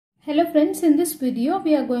Hello friends, in this video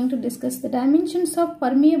we are going to discuss the dimensions of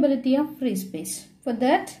permeability of free space. For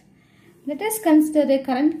that, let us consider a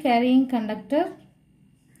current carrying conductor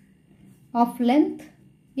of length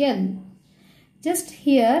L. Just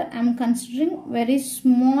here I am considering very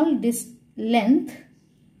small length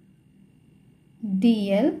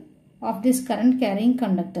dl of this current carrying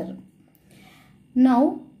conductor.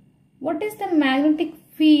 Now, what is the magnetic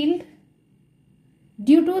field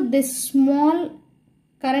due to this small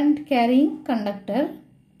current carrying conductor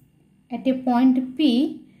at a point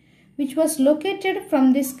P, which was located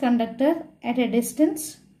from this conductor at a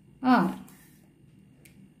distance r?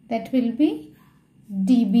 That will be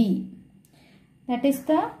dB. That is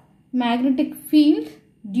the magnetic field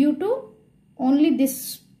due to only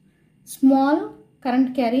this small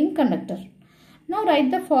current carrying conductor. Now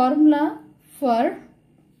write the formula for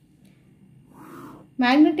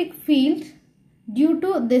magnetic field due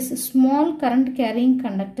to this small current carrying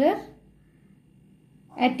conductor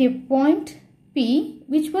at a point P,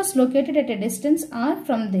 which was located at a distance r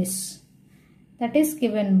from this. That is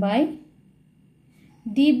given by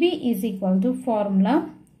dB is equal to formula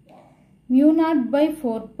mu naught by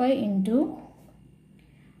 4 pi into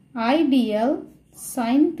I dl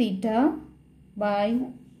sin theta by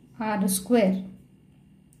r square.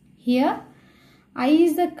 Here I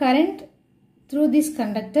is the current through this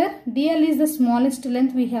conductor, dl is the smallest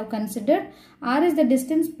length we have considered, r is the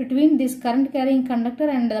distance between this current carrying conductor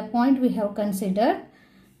and the point we have considered.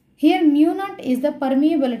 Here mu naught is the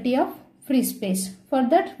permeability of free space. For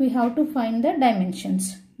that we have to find the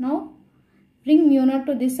dimensions. Now bring mu naught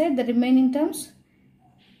to this side, the remaining terms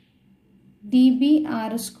dB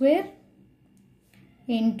r square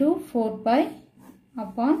into 4 pi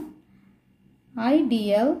upon I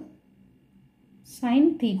dl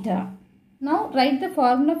sin theta. Now write the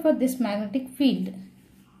formula for this magnetic field,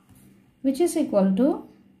 which is equal to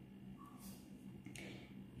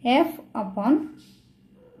F upon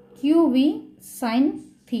QV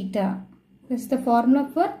sin theta. This is the formula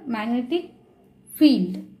for magnetic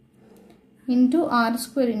field into r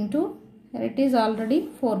square into, here it is already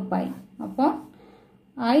 4 pi upon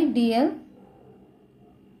I dl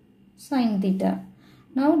sin theta.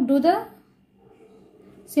 Now do the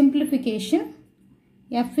simplification.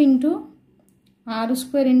 F into r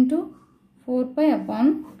square into 4 pi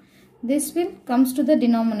upon this will comes to the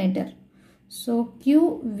denominator. So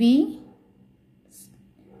QV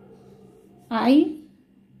I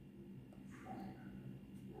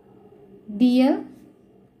dl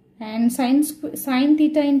and sin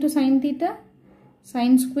theta into sin theta,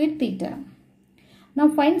 sin square theta. Now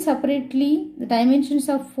find separately the dimensions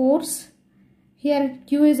of force. Here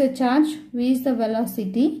Q is a charge, V is the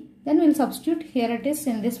velocity. Then we will substitute, here it is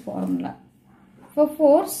in this formula. For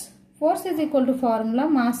force is equal to formula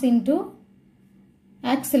mass into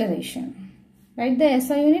acceleration. Write the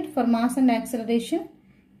SI unit for mass and acceleration,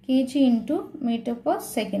 kg into meter per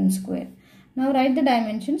second square. Now write the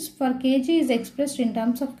dimensions. For kg is expressed in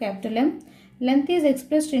terms of capital M, length is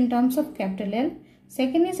expressed in terms of capital L,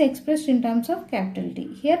 second is expressed in terms of capital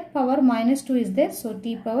T. Here power minus 2 is there, so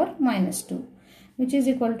T power minus 2, which is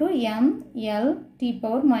equal to M L T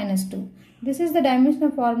power minus 2. This is the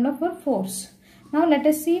dimensional formula for force. Now let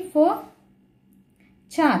us see for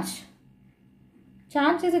charge.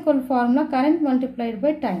 Charge is equal to formula current multiplied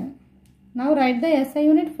by time. Now write the SI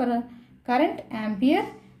unit for current ampere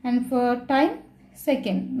and for time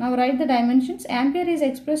second. Now write the dimensions. Ampere is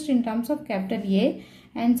expressed in terms of capital A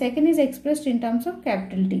and second is expressed in terms of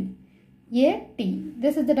capital T. A T.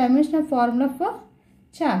 This is the dimensional formula for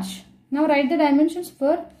charge. Now write the dimensions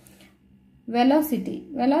for velocity.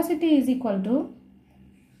 Velocity is equal to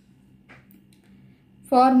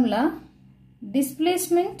formula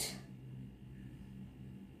displacement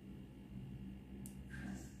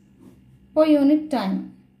per unit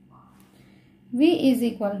time. V is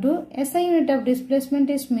equal to SI unit of displacement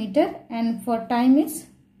is meter and for time is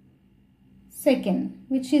second,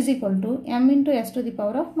 which is equal to m into s to the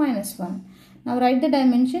power of minus 1. Now write the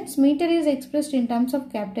dimensions. Meter is expressed in terms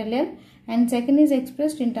of capital L and second is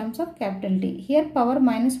expressed in terms of capital T. Here power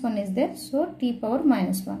minus 1 is there, so T power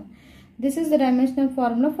minus 1. This is the dimensional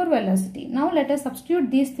formula for velocity. Now let us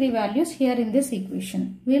substitute these three values here in this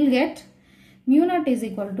equation. We will get mu naught is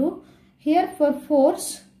equal to, here for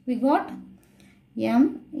force we got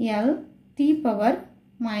M L T power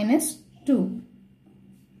minus 2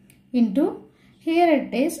 into, here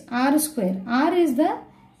it is r square. R is the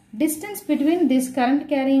distance between this current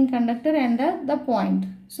carrying conductor and the point.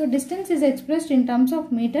 So distance is expressed in terms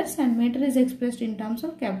of meters and meter is expressed in terms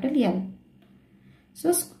of capital L.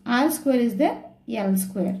 So r square is the L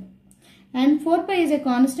square. And 4 pi is a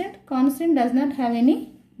constant. Constant does not have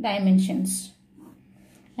any dimensions.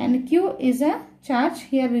 And Q is a charge.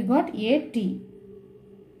 Here we got AT.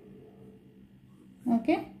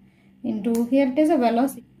 Okay. Into here it is a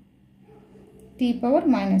velocity T power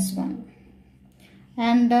minus 1.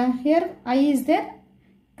 And here I is there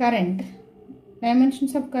current.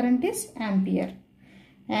 Dimensions of current is ampere.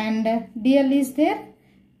 And dl is there,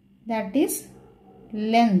 that is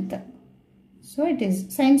length. So it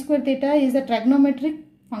is sine square theta is a trigonometric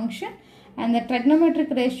function, and the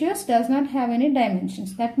trigonometric ratios does not have any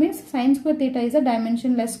dimensions. That means sine square theta is a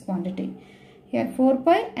dimensionless quantity. Here 4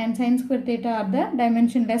 pi and sine square theta are the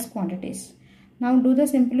dimensionless quantities. Now do the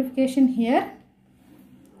simplification here.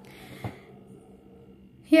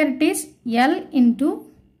 Here it is L into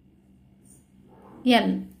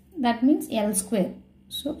L. That means L square.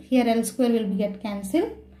 So here L square will get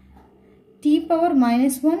cancelled. T power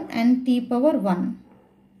minus 1 and T power 1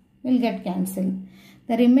 will get cancelled.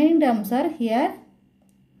 The remaining terms are here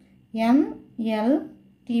M L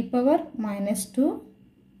T power minus 2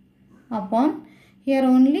 upon here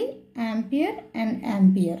only ampere and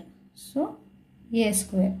ampere. So A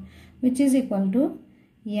square, which is equal to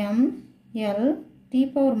M L T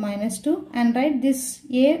power minus 2, and write this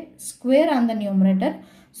A square on the numerator.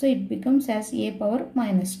 So it becomes as A power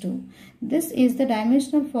minus 2. This is the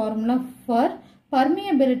dimensional formula for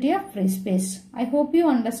permeability of free space. I hope you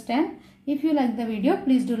understand. If you like the video,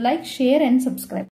 please do like, share and subscribe.